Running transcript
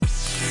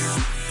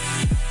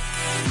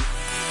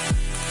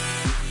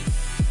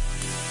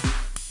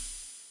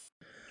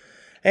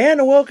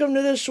And welcome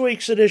to this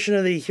week's edition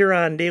of the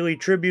Huron Daily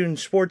Tribune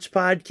Sports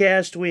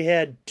Podcast. We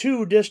had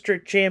two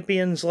district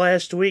champions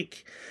last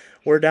week.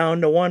 We're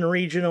down to one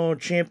regional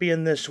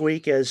champion this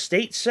week as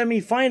state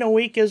semifinal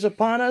week is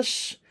upon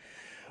us.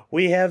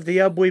 We have the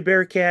Ubly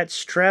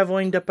Bearcats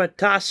traveling to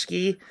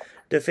Petoskey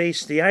to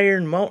face the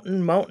Iron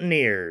Mountain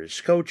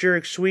Mountaineers. Coach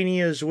Eric Sweeney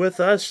is with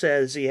us,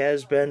 as he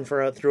has been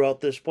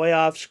throughout this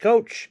playoffs.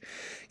 Coach,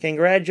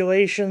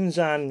 congratulations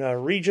on a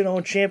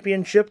regional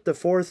championship, the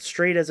fourth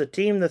straight as a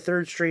team, the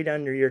third straight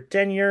under your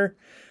tenure.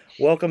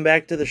 Welcome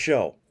back to the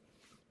show.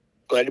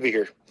 Glad to be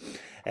here.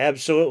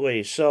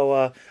 Absolutely.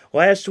 So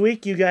last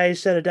week you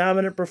guys had a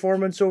dominant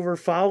performance over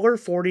Fowler.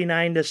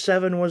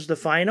 49-7 was the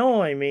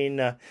final. I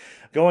mean,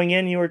 going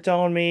in, you were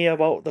telling me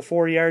about the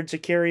 4 yards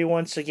of carry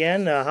once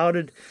again.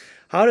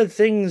 How did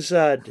things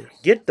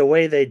get the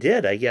way they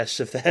did? I guess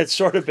if that's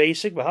sort of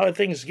basic, but how did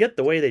things get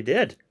the way they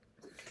did?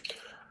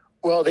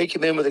 Well, they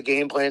came in with a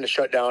game plan to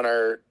shut down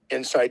our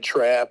inside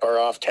trap, our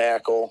off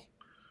tackle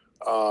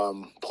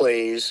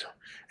plays.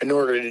 In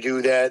order to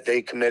do that,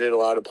 they committed a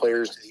lot of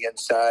players to the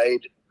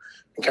inside.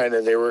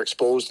 And they were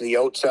exposed to the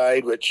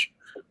outside, which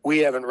we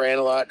haven't ran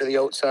a lot to the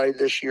outside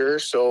this year.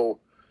 So,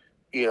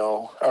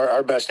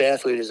 our best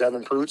athlete is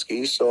Evan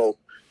Perutsky. So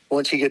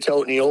once he gets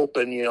out in the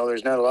open,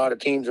 there's not a lot of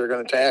teams that are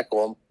going to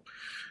tackle him.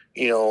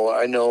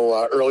 I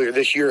know earlier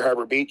this year,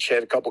 Harbor Beach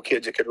had a couple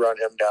kids that could run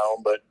him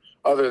down. But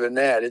other than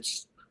that,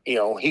 it's,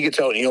 he gets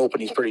out in the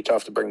open, he's pretty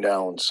tough to bring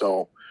down.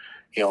 So,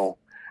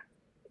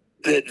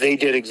 they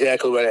did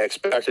exactly what I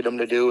expected them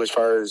to do as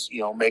far as,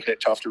 making it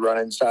tough to run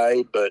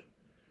inside. But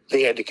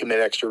they had to commit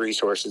extra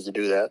resources to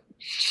do that.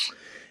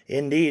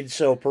 Indeed.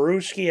 So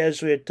Perutsky,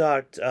 as we had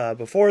talked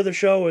before the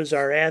show, is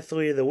our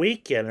athlete of the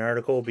week, and an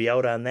article will be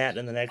out on that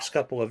in the next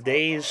couple of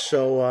days.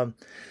 So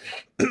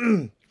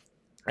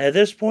at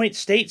this point,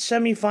 state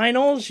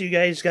semifinals, you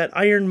guys got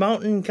Iron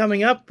Mountain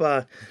coming up.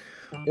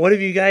 What have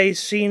you guys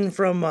seen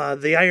from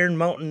the Iron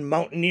Mountain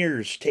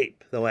Mountaineers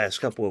tape the last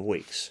couple of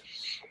weeks?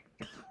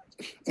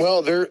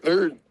 Well,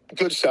 they're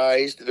good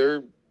sized.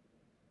 They're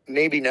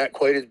maybe not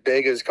quite as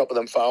big as a couple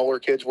of them Fowler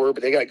kids were,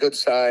 but they got good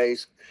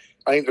size.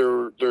 I think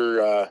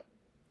their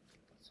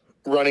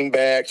running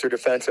backs or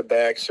defensive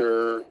backs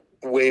are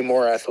way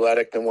more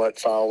athletic than what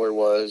Fowler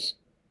was.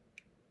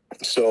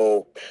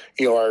 So,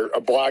 our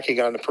blocking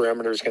on the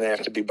perimeter is going to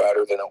have to be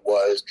better than it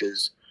was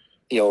because,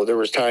 there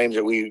was times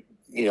that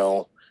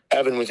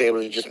Evan was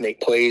able to just make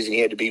plays and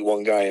he had to beat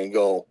one guy and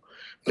go.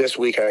 This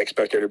week, I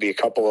expect there to be a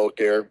couple out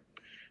there.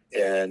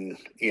 And,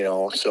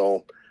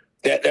 so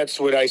that's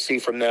what I see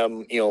from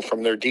them,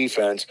 from their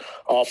defense.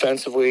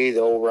 Offensively,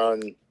 they'll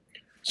run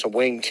some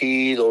wing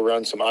T, they'll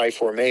run some I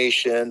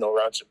formation, they'll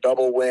run some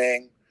double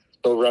wing,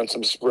 they'll run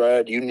some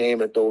spread, you name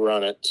it, they'll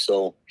run it.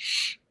 So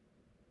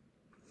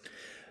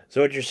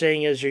what you're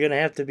saying is you're going to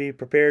have to be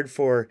prepared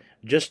for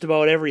just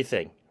about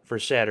everything for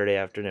Saturday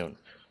afternoon.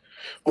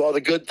 Well, the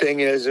good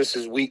thing is this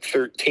is week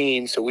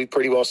 13, so we've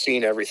pretty well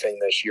seen everything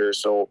this year.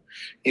 So,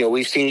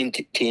 we've seen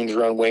teams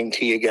run wing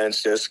T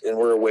against us, and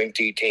we're a wing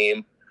T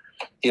team.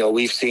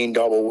 We've seen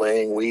double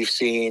wing. We've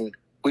seen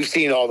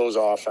all those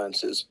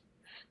offenses.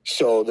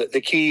 So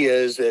the key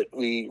is that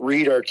we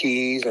read our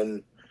keys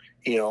and,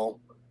 do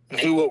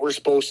what we're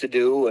supposed to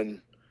do and,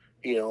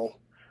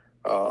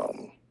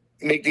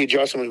 make the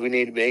adjustments we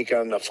need to make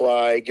on the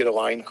fly, get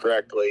aligned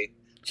correctly,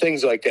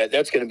 things like that.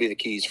 That's going to be the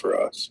keys for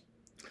us.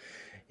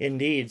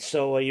 Indeed.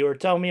 So you were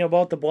telling me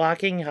about the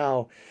blocking,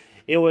 how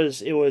it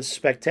was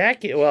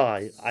spectacular.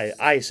 Well,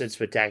 I said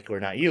spectacular,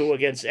 not you,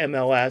 against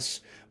MLS.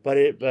 But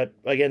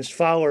against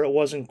Fowler, it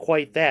wasn't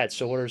quite that.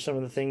 So what are some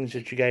of the things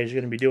that you guys are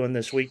going to be doing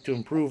this week to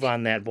improve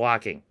on that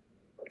blocking?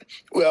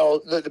 Well,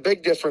 the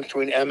big difference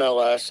between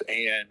MLS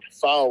and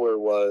Fowler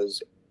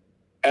was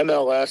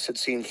MLS had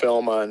seen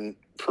film on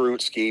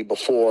Perutsky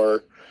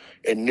before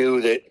and knew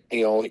that,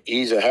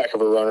 he's a heck of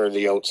a runner to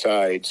the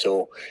outside.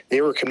 So they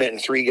were committing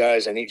 3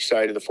 guys on each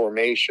side of the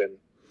formation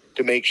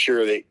to make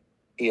sure that,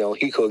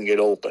 he couldn't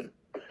get open,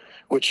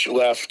 which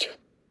left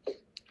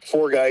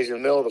 4 guys in the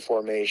middle of the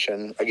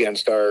formation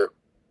against our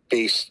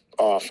base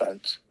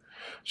offense.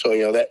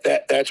 So,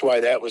 that's why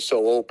that was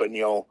so open.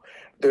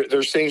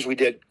 There's things we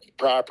did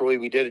properly.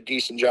 We did a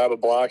decent job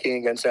of blocking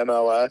against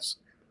MLS.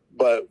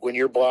 But when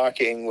you're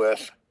blocking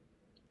with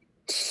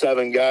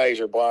 7 guys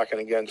or blocking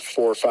against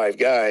 4 or 5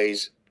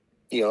 guys,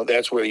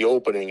 that's where the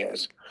opening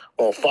is.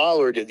 Well,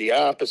 Fowler did the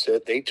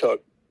opposite. They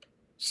took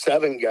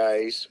 7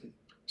 guys,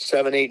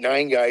 7, 8,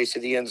 9 guys to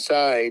the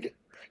inside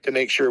to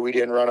make sure we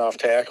didn't run off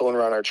tackle and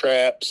run our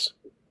traps,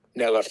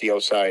 and that left the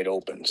outside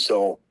open.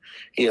 So,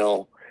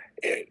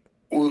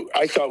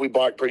 I thought we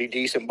blocked pretty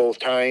decent both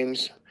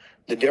times.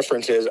 The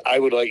difference is I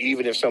would like,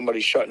 even if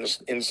somebody's shutting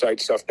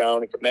inside stuff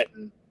down and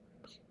committing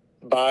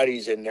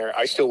bodies in there,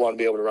 I still want to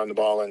be able to run the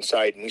ball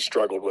inside, and we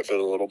struggled with it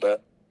a little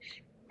bit.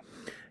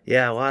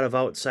 Yeah, a lot of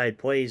outside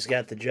plays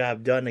got the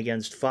job done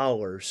against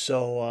Fowler.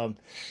 So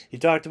you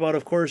talked about,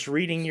 of course,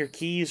 reading your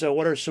keys.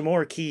 What are some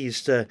more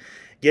keys to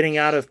getting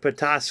out of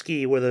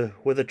Petoskey with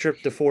a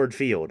trip to Ford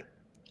Field?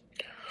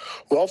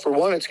 Well, for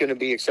one, it's going to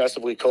be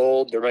excessively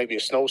cold. There might be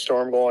a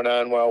snowstorm going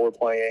on while we're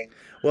playing.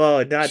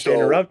 Well, not to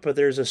interrupt, but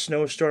there's a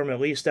snowstorm at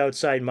least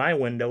outside my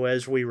window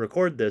as we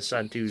record this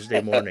on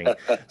Tuesday morning.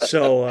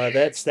 So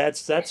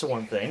that's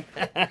one thing.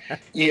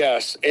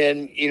 Yes,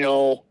 and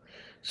to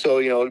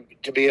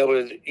be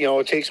able to,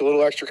 it takes a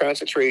little extra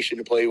concentration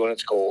to play when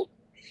it's cold.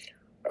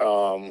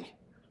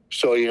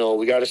 So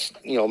we got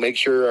to make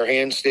sure our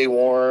hands stay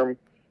warm.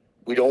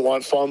 We don't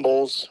want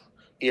fumbles.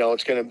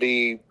 It's going to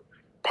be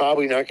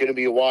probably not going to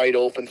be wide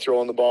open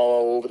throwing the ball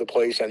all over the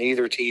place on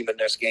either team in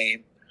this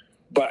game.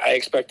 But I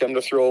expect them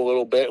to throw a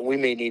little bit, and we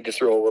may need to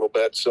throw a little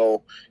bit.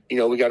 So,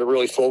 we got to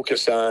really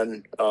focus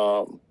on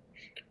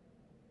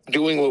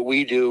doing what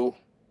we do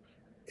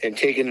and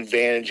taking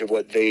advantage of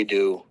what they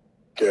do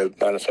to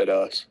benefit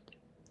us.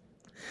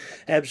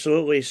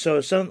 Absolutely.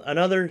 So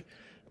another,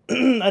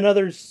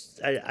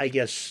 I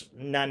guess,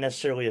 not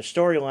necessarily a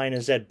storyline,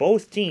 is that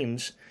both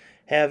teams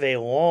have a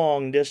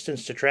long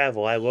distance to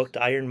travel. I looked,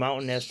 Iron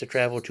Mountain has to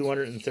travel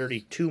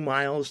 232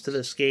 miles to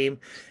this game.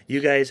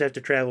 You guys have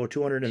to travel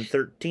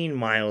 213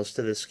 miles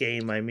to this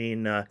game. I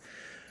mean,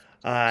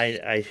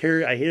 I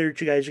hear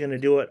that you guys are going to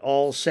do it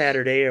all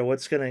Saturday, or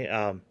what's going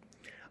to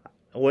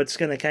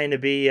kind of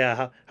be,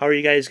 how are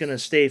you guys going to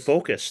stay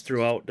focused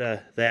throughout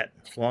that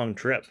long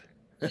trip?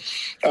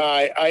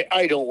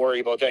 I don't worry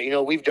about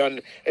that. We've done,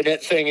 and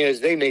that thing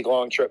is, they make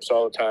long trips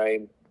all the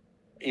time.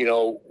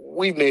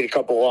 We've made a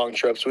couple long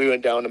trips. We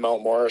went down to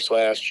Mount Morris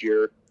last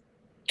year.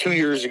 2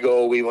 years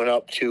ago, we went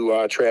up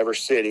to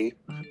Traverse City,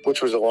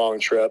 which was a long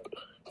trip,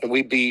 and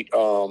we beat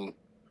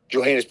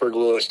Johannesburg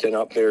Lewiston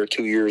up there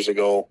 2 years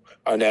ago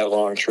on that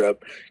long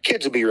trip.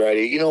 Kids will be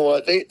ready. You know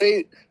what?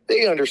 They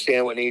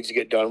understand what needs to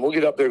get done. We'll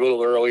get up there a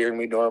little earlier than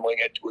we normally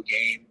get to a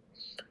game.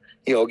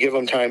 Give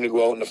them time to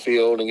go out in the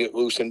field and get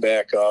loosened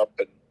back up,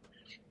 and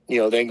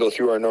then go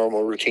through our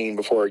normal routine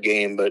before a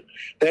game. But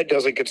that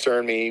doesn't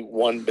concern me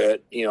one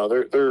bit.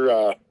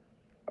 They're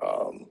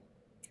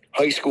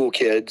high school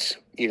kids.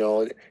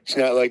 It's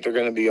not like they're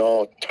going to be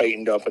all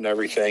tightened up and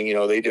everything.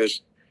 They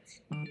just,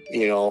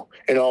 in all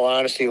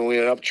honesty, when we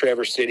went up to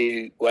Traverse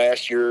City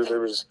last year,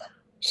 there was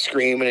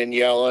screaming and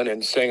yelling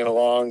and singing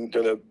along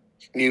to the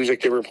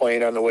music they were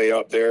playing on the way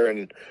up there,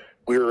 and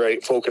we were ready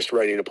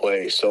to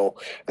play. So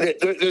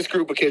this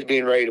group of kids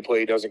being ready to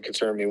play doesn't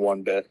concern me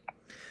one bit.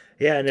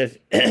 Yeah, and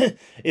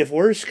if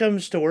worse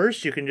comes to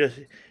worse, you can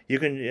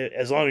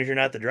as long as you're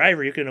not the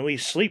driver, you can at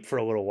least sleep for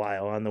a little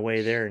while on the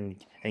way there and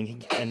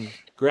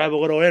grab a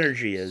little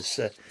energy as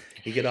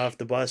you get off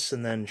the bus,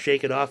 and then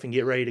shake it off and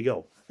get ready to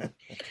go.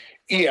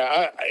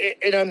 Yeah,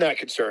 and I'm not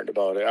concerned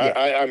about it.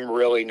 Yeah. I'm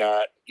really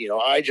not.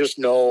 I just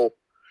know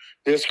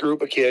this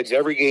group of kids,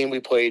 every game we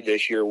played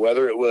this year,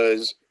 whether it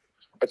was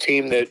a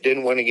team that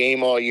didn't win a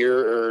game all year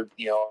or,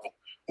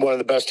 one of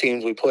the best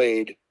teams we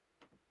played,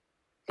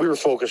 we were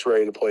focused,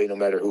 ready to play no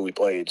matter who we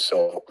played.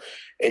 So,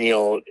 and,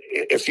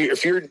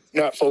 if you're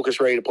not focused,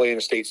 ready to play in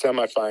a state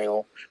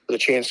semifinal with a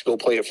chance to go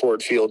play at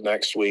Ford Field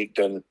next week,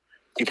 then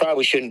you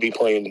probably shouldn't be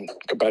playing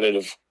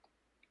competitive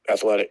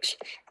athletics.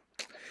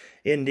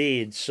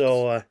 Indeed.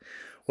 So,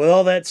 with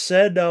all that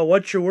said,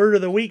 what's your word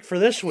of the week for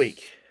this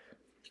week?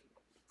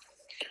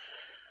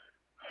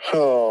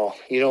 Oh,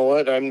 you know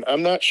what?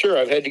 I'm not sure.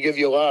 I've had to give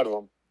you a lot of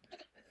them.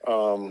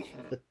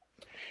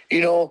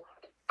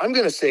 I'm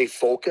going to say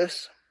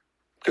focus,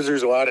 because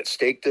there's a lot at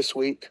stake this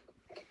week.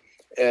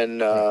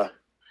 And, after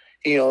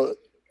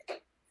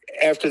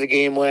the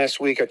game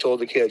last week, I told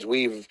the kids,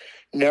 we've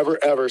never,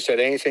 ever said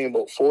anything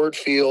about Ford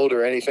Field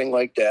or anything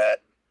like that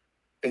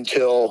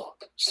until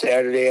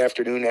Saturday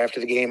afternoon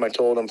after the game. I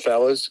told them,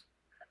 fellas,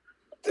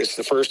 this is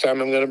the first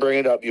time I'm going to bring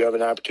it up. You have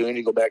an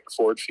opportunity to go back to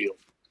Ford Field.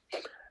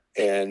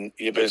 And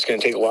it's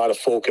going to take a lot of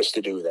focus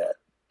to do that.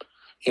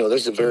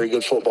 This is a very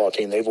good football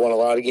team. They've won a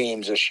lot of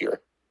games this year.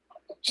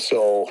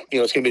 So,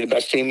 it's going to be the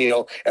best team.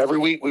 Every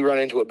week we run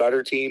into a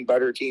better team in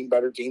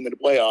the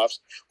playoffs,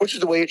 which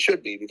is the way it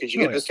should be, because you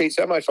get to the state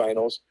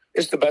semifinals,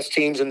 it's the best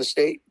teams in the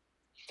state.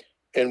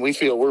 And we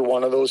feel we're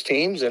one of those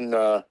teams. And,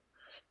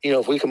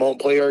 if we come out and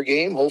play our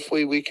game,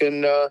 hopefully we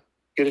can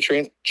get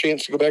a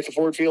chance to go back to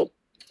Ford Field.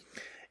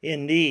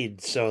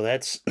 Indeed. So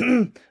that's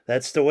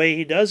that's the way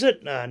he does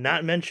it.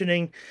 Not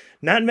mentioning,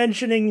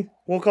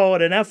 we'll call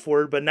it an F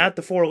word, but not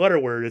the 4-letter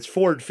word. It's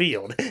Ford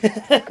Field.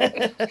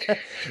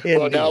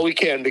 Well, now we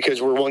can,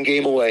 because we're one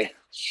game away.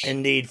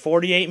 Indeed.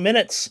 48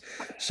 minutes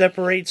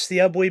separates the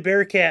Ubly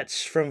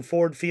Bearcats from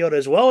Ford Field,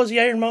 as well as the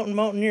Iron Mountain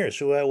Mountaineers,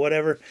 who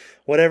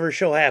whatever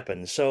shall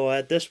happen. So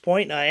at this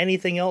point,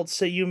 anything else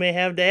that you may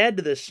have to add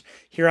to this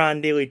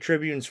Huron Daily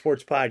Tribune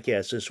Sports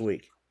Podcast this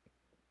week?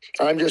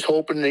 I'm just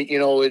hoping that,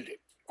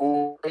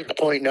 we're at the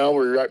point now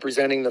we're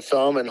representing the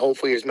Thumb, and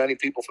hopefully as many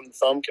people from the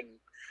Thumb can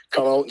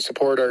come out and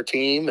support our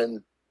team.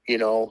 And,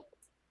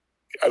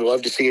 I'd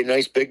love to see a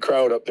nice big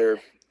crowd up there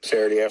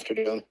Saturday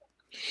afternoon.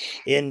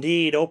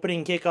 Indeed.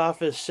 Opening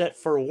kickoff is set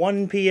for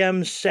 1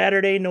 p.m.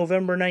 Saturday,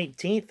 November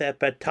 19th at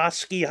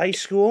Petoskey High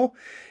School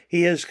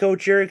He is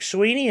Coach Eric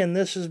Sweeney, and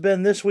this has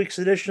been this week's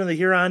edition of the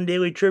Huron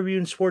Daily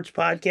Tribune Sports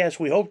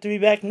Podcast. We hope to be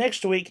back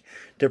next week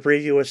to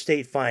preview a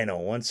state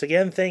final. Once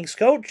again, thanks,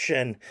 Coach,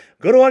 and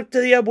good luck to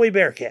the Ubway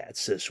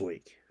Bearcats this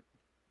week.